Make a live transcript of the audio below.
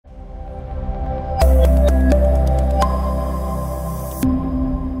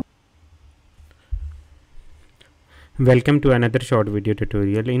Welcome to another short video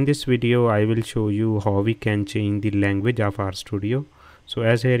tutorial. In this video I will show you how we can change the language of RStudio. So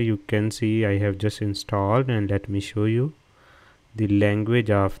as here you can see, I have just installed, and let me show you the language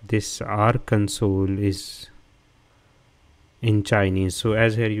of this R console is in Chinese. So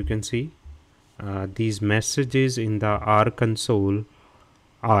as here you can see, these messages in the R console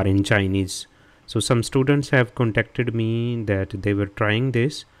are in Chinese. So some students have contacted me that they were trying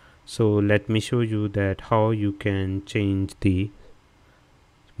this. So let me show you that how you can change the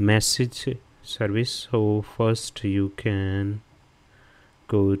message service. So first you can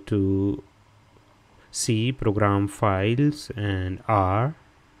go to C, program files, and R,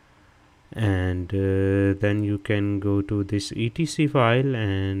 and then you can go to this etc file,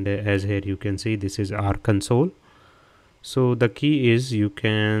 and as here you can see, this is R console. So the key is you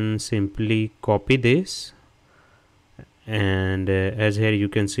can simply copy this, and as here you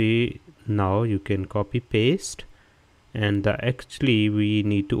can see, now you can copy paste, and actually we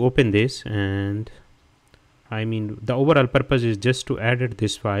need to open this, and I mean the overall purpose is just to edit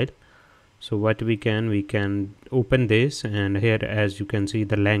this file. So what we can open this, and here as you can see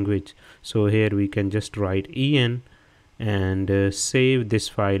the language, so here we can just write en and save this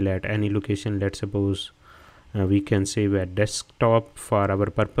file at any location. Let's suppose we can save at desktop for our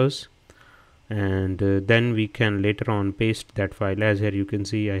purpose, and then we can later on paste that file. As here you can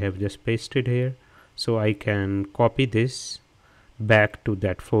see, I have just pasted here, so I can copy this back to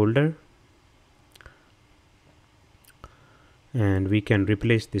that folder, and we can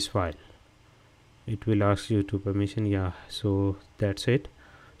replace this file. It will ask you to permission, yeah, so that's it.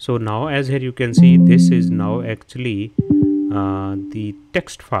 So now as here you can see, this is now actually the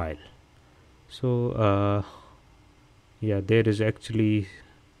text file. So yeah, there is actually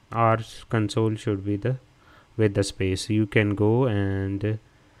R console should be the with the space. You can go and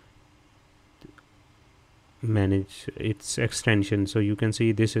manage its extension. So you can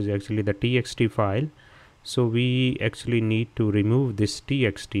see this is actually the txt file. So we actually need to remove this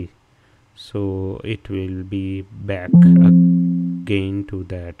txt, so it will be back again to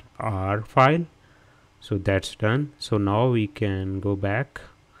that R file. So that's done. So now we can go back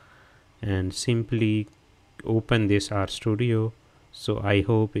and simply open this RStudio. So I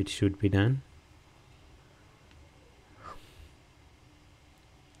hope it should be done.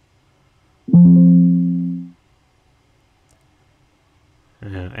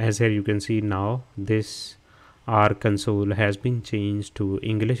 As here you can see, now this R console has been changed to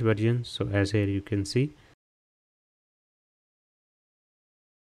English version. So as here you can see,